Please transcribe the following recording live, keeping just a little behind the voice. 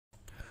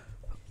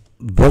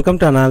Welcome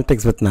to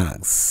Analytics with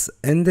Nags.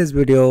 In this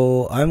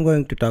video, I'm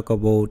going to talk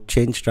about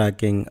change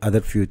tracking,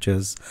 other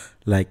features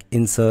like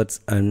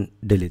inserts and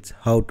deletes,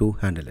 how to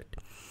handle it.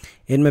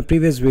 In my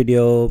previous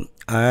video,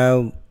 I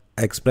have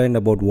explained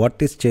about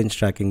what is change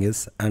tracking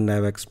is, and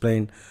I've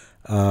explained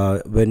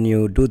when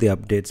you do the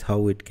updates,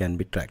 how it can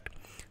be tracked.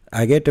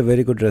 I get a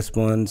very good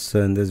response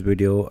in this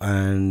video,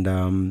 and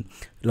a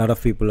lot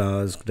of people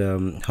asked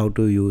how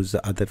to use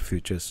other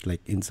features like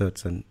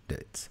inserts and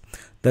deletes.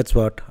 That's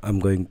what I'm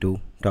going to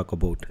talk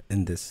about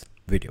in this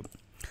video.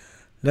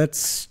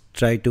 Let's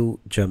try to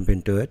jump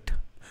into it.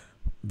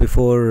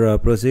 Before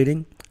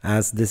proceeding,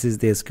 as this is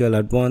the SQL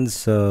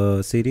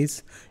Advanced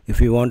series, if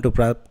you want to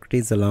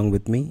practice along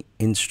with me,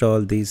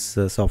 install these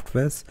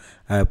softwares.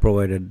 I have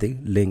provided the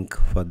link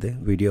for the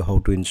video how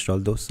to install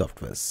those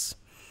softwares.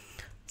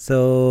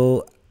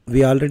 So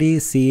we already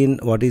seen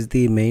what is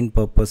the main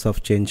purpose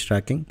of change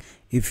tracking.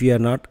 If you are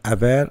not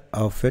aware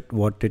of it,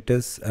 what it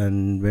is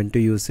and when to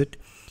use it,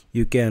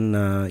 you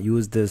can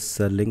use this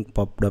link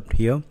popped up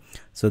here,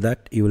 so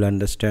that you will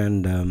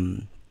understand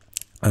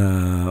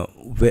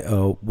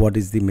what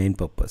is the main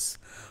purpose.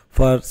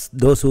 For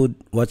those who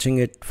watching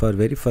it for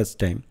very first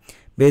time,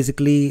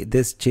 basically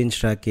this change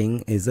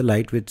tracking is a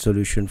lightweight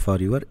solution for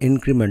your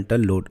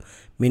incremental load,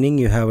 meaning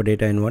you have a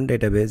data in one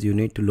database, you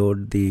need to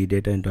load the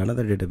data into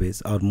another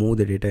database or move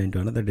the data into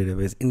another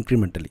database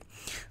incrementally,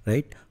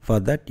 right? For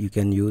that you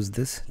can use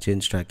this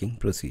change tracking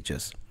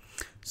procedures.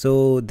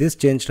 So this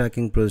change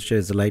tracking procedure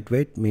is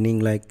lightweight, meaning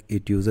like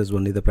it uses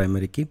only the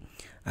primary key,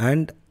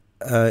 and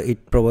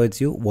it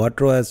provides you what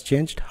row has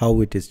changed,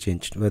 how it is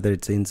changed, whether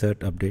it's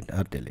insert, update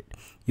or delete.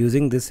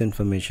 Using this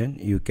information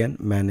you can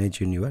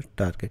manage in your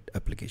target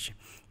application.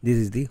 This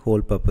is the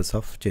whole purpose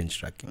of change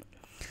tracking.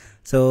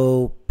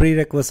 So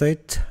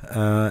prerequisite,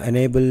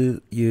 enable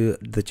you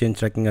the change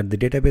tracking at the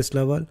database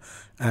level,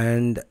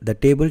 and the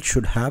table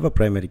should have a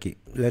primary key.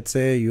 Let's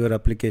say your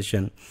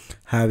application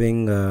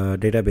having a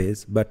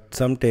database but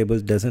some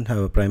tables doesn't have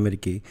a primary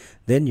key,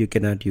 then you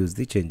cannot use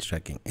the change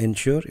tracking.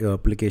 Ensure your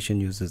application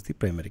uses the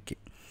primary key,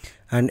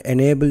 and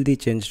enable the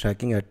change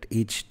tracking at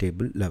each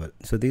table level.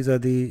 So these are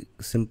the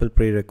simple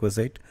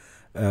prerequisite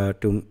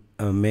to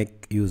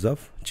make use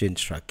of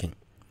change tracking.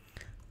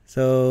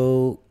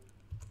 So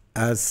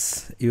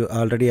as you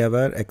already have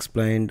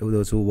explained to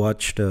those who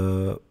watched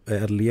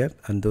earlier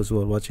and those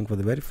who are watching for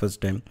the very first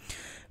time,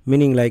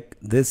 meaning like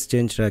this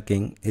change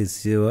tracking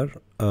is your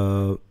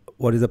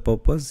what is the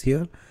purpose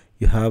here?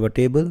 You have a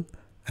table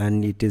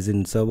and it is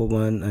in server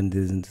 1 and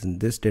this is in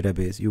this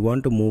database. You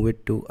want to move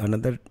it to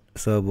another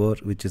server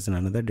which is in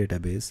another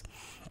database,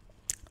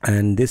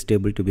 and this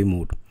table to be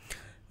moved.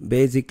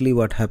 Basically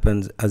what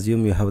happens,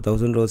 assume you have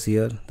 1000 rows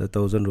here, the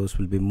 1000 rows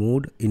will be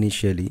moved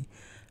initially,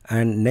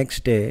 and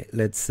next day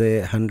let's say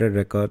 100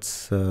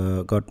 records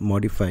got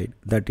modified.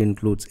 That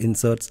includes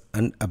inserts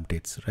and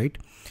updates, right?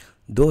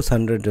 Those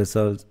 100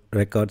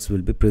 records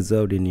will be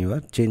preserved in your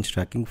change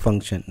tracking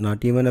function,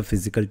 not even a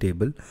physical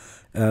table.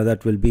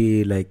 That will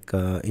be like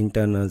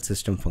internal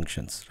system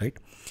functions, right?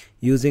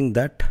 Using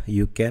that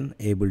you can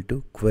able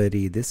to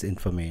query this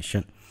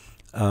information,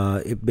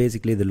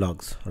 basically the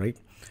logs, right?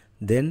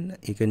 Then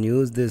you can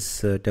use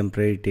this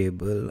temporary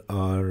table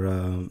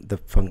or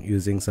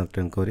using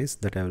certain queries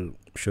that I will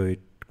show it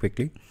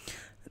quickly.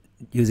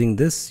 Using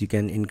this you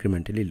can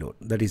incrementally load.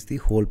 That is the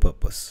whole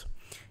purpose.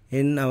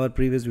 In our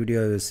previous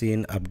video I have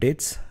seen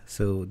updates,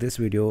 so this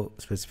video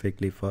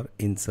specifically for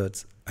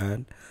inserts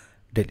and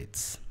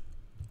deletes.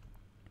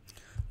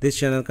 This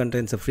channel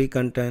contains a free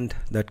content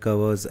that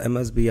covers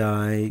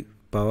MSBI,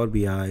 Power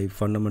BI,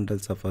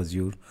 fundamentals of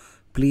Azure.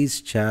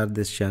 Please share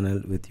this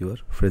channel with your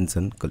friends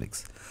and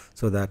colleagues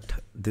so that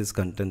these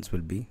contents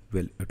will be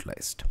well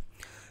utilized.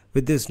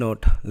 With this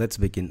note, let's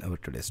begin our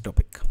today's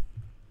topic.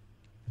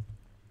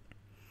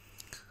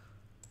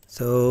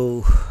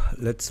 So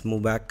let's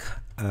move back.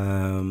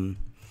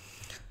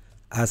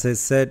 As I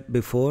said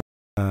before,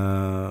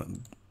 I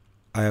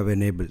have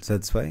enabled, so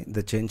that's why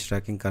the change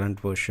tracking current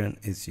version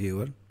is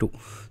your 2.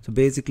 So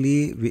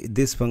basically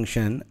this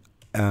function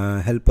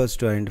help us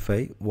to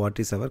identify what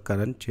is our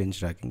current change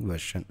tracking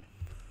version.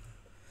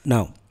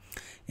 Now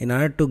in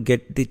order to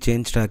get the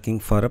change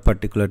tracking for a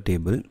particular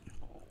table,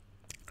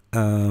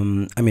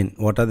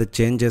 what are the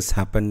changes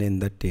happened in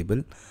that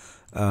table,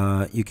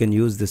 you can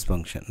use this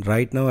function.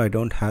 Right now I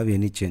don't have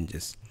any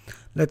changes.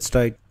 Let's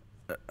try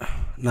to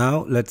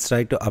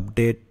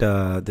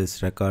update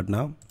this record.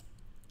 Now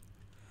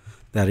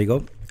there you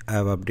go, I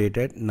have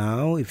updated.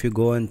 Now if you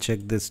go and check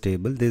this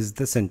table, this is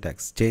the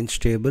syntax: change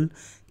table,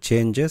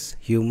 changes,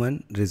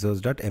 human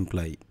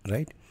resource.employee,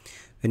 right?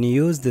 When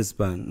you use this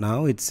one,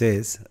 now it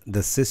says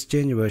the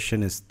syschange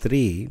version is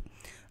 3,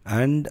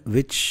 and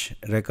which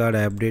record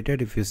I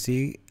updated. If you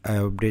see, I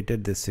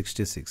updated this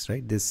 66,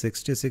 right? This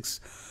 66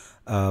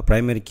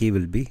 primary key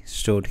will be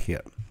stored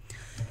here.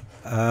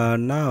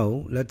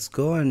 Now let's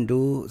go and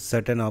do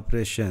certain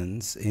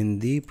operations in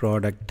the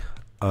product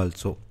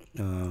also.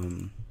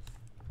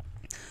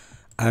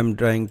 I'm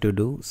trying to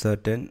do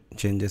certain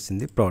changes in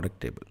the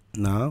product table.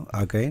 Now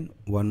again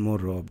one more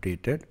row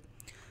updated.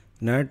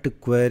 In order to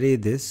query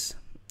this,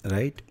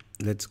 right,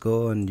 let's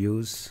go and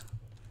use,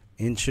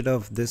 instead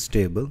of this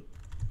table,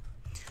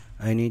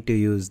 I need to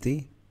use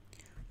the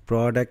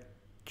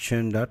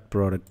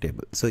production.product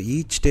table. So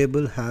each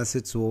table has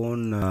its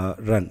own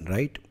run,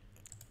 right?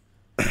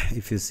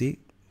 If you see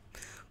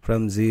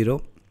from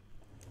 0,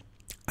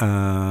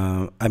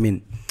 I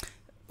mean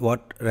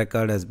what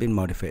record has been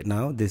modified.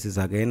 Now this is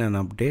again an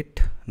update.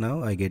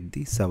 Now I get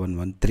the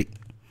 713.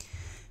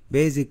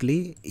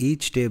 Basically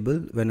each table,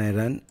 when I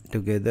run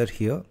together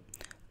here,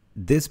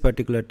 this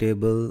particular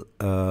table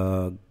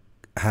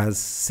has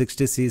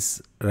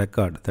 66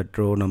 record, that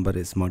row number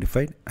is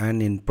modified,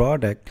 and in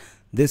product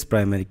this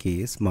primary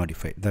key is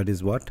modified. That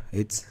is what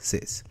it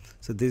says.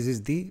 So this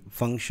is the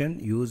function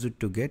used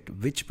to get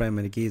which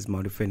primary key is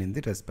modified in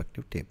the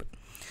respective table.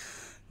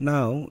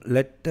 Now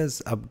let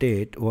us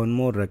update one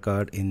more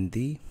record in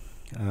the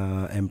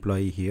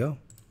employee here,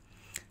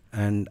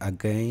 and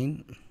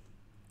again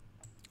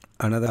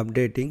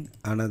updating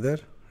another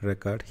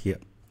record here.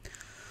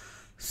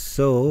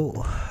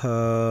 So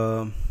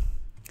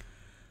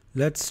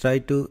let's try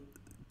to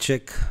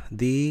check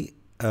the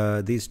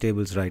these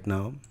tables right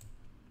now.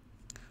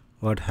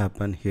 What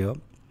happened here?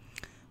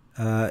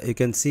 You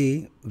can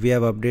see we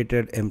have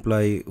updated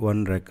employee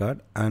 1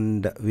 record,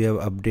 and we have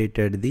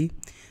updated the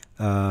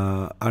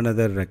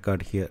another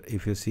record here.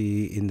 If you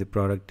see in the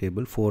product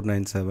table,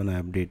 497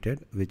 I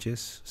updated, which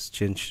is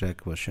change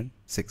track version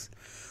 6.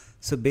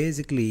 So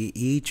basically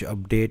each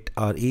update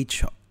or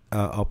each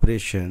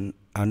operation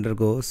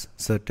undergoes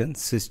certain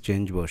sys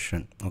change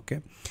version.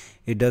 Okay,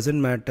 it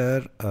doesn't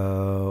matter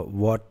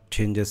what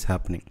changes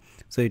happening,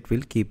 so it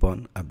will keep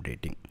on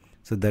updating.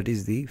 So that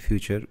is the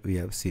future we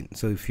have seen.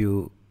 So if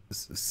you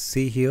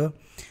see here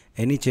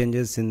any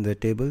changes in the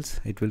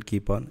tables, it will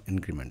keep on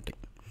incrementing.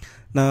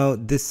 Now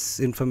this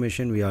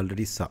information we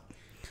already saw.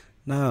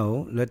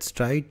 Now let's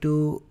try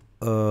to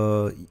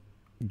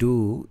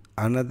do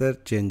another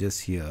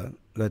changes here.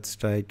 Let's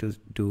try to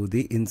do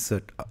the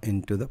insert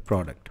into the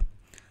product.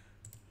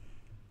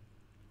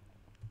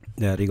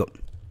 There we go.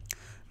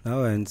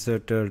 Now I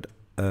inserted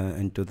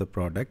into the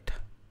product.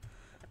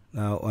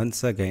 Now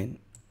once again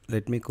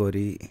let me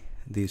query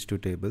these two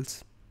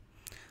tables.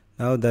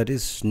 Now there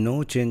is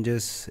no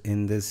changes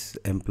in this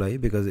employee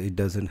because it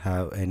doesn't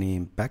have any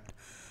impact.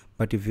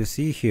 But if you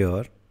see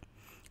here,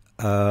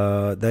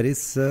 there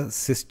is a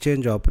sys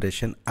change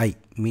operation I,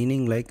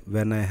 meaning like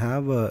when I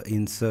have a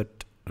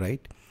insert,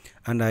 right,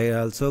 and I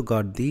also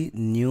got the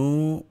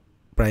new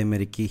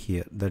primary key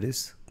here, that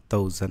is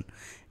 1000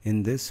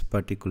 in this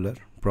particular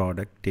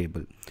product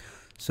table.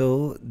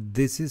 So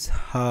this is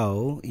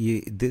how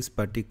this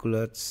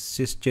particular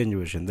sys change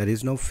version, there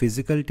is no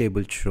physical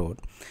table showed,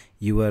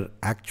 your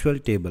actual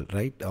table,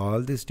 right,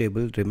 all this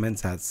table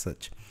remains as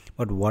such,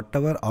 but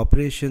whatever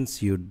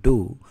operations you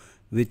do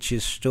which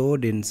is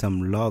stored in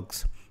some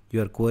logs,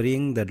 you are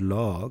querying that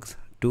logs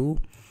to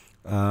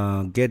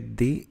get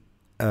the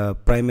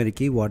primary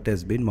key what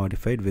has been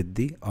modified with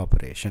the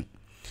operation.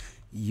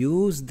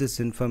 Use this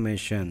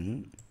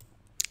information.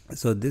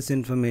 So this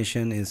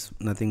information is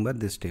nothing but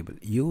this table.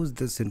 Use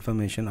this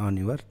information on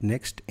your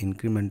next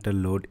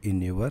incremental load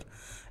in your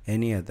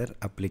any other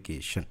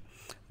application.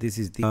 This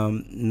is the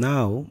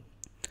now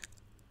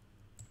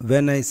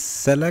when I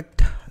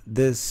select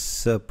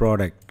this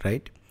product,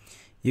 right,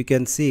 you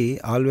can see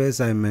always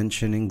I'm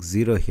mentioning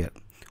 0 here.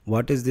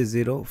 What is the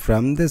 0?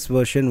 From this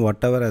version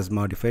whatever has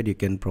modified you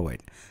can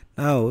provide.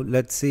 Now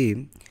let's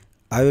see,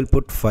 I will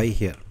put 5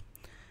 here,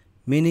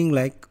 meaning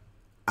like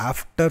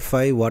after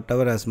 5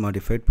 whatever has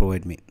modified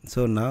provide me.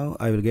 So now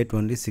I will get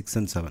only 6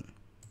 and 7.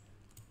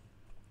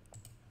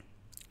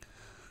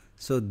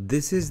 So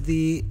this is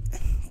the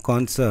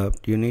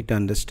concept you need to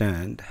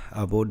understand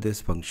about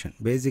this function.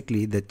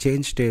 Basically the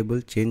change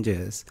table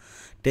changes,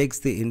 takes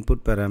the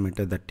input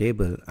parameter the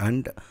table,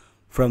 and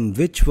from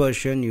which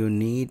version you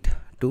need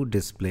to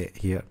display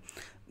here.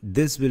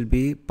 This will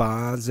be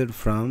passed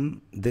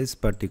from this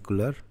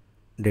particular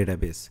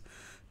database.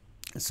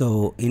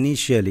 So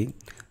initially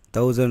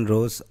 1000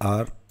 rows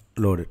are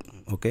loaded,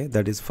 okay,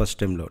 that is first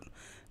time load.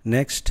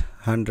 Next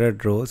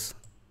 100 rows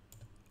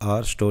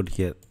are stored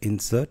here,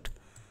 insert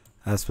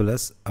as well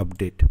as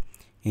update.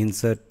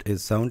 Insert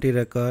is 70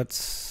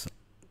 records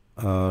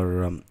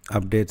or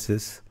updates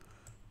is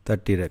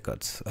 30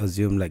 records,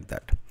 assume like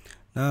that.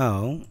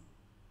 Now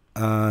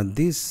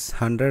these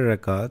 100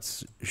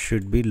 records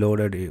should be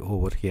loaded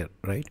over here,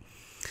 right?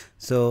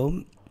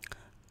 So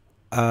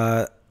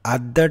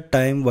at that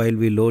time while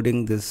we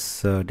loading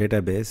this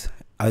database,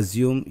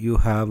 assume you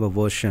have a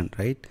version,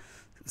 right,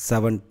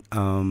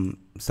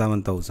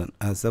 7000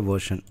 as a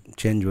version,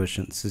 change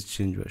version, sys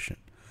change version.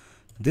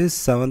 This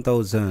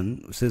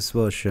 7000 sys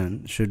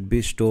version should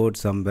be stored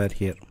somewhere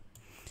here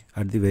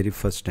at the very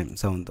first time,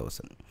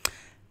 7000.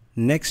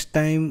 Next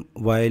time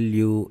while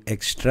you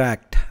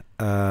extract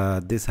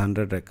this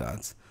 100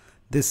 records,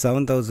 this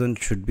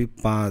 7000 should be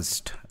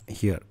passed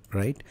here,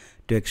 right,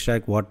 to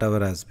extract whatever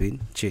has been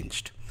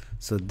changed.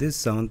 So this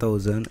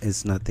 7000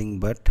 is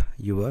nothing but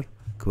your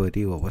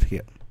query over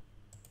here.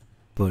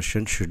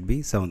 version should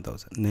be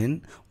 7000,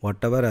 then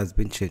whatever has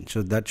been changed,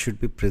 so that should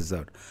be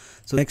preserved.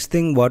 So next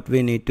thing what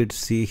we need to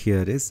see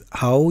here is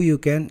how you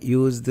can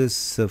use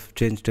this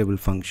change table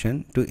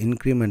function to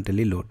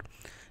incrementally load.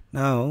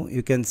 Now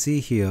you can see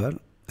here,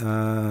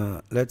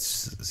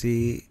 let's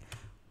see,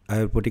 I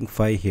am putting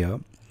 5 here.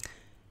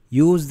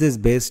 Use this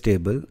base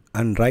table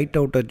and write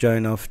out a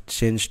join of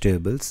change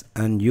tables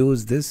and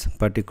use this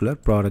particular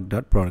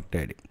product.product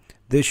ID.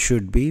 This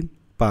should be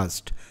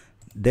passed.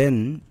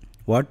 Then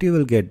what you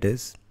will get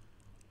is,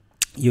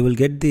 you will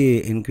get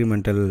the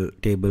incremental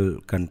table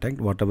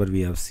content whatever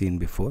we have seen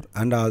before,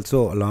 and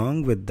also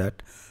along with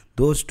that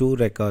those two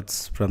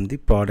records from the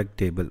product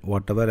table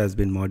whatever has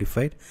been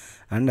modified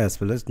and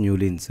as well as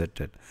newly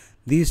inserted.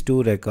 These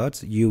two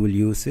records you will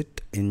use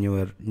it in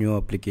your new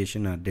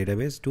application or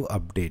database to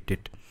update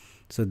it.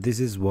 So this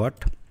is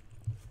what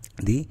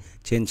the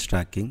change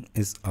tracking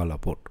is all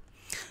about.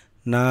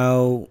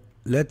 Now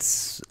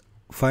let's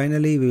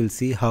finally we will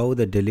see how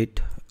the delete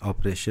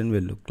operation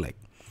will look like.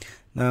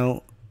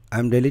 Now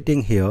I'm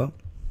deleting here.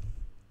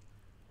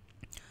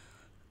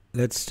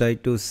 Let's try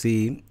to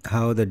see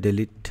how the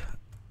delete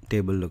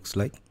table looks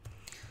like.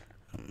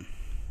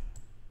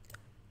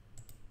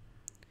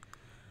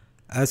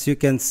 As you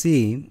can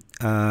see,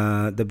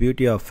 the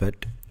beauty of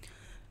it,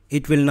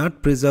 it will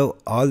not preserve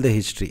all the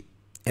history.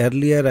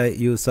 Earlier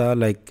you saw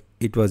like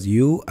it was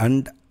you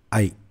and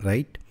I,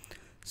 right?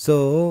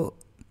 So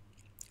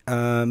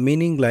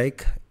meaning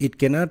like it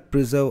cannot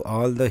preserve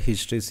all the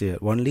histories here,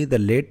 only the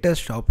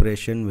latest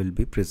operation will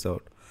be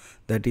preserved.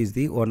 That is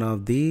the one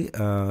of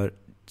the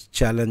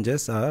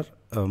challenges or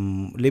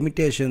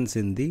limitations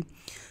in the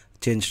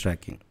change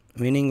tracking.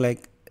 Meaning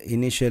like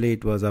initially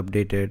it was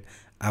updated,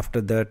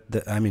 after that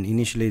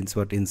initially it's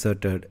what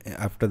inserted,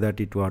 after that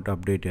it was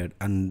updated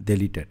and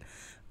deleted.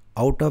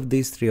 Out of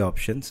these three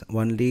options,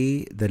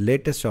 only the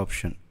latest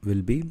option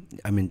will be,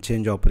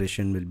 change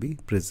operation will be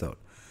preserved.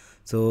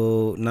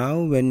 So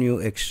now when you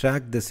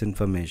extract this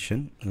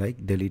information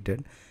like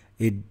deleted,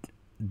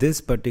 this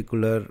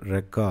particular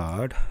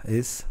record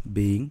is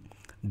being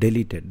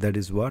deleted. That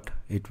is what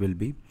it will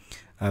be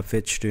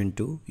fetched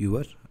into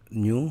your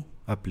new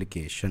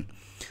application.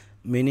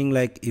 Meaning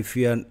like if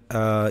your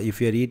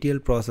ETL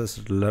process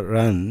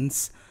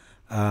runs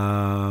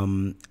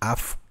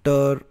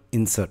after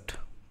insert,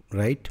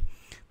 right,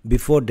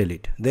 before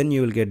delete, then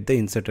you will get the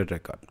inserted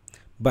record.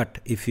 But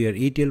if your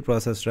ETL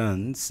process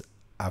runs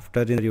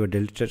after your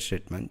deleted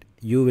statement,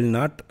 you will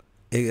not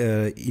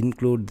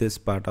include this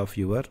part of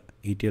your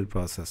ETL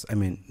process.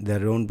 There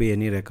won't be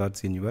any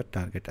records in your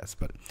target as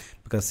well,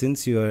 because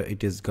since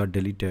it is got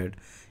deleted,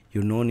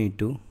 you no need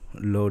to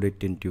load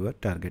it into your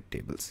target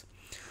tables.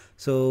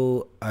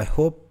 So I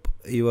hope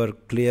you are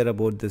clear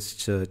about this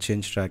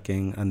change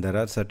tracking, and there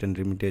are certain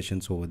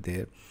limitations over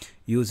there.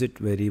 Use it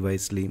very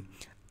wisely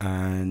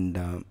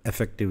and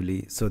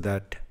effectively so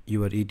that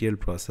your ETL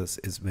process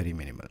is very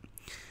minimal.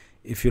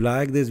 If you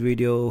like this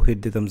video,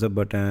 hit the thumbs up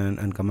button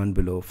and comment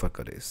below for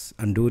queries,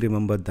 and do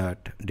remember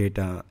that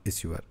data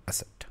is your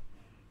asset.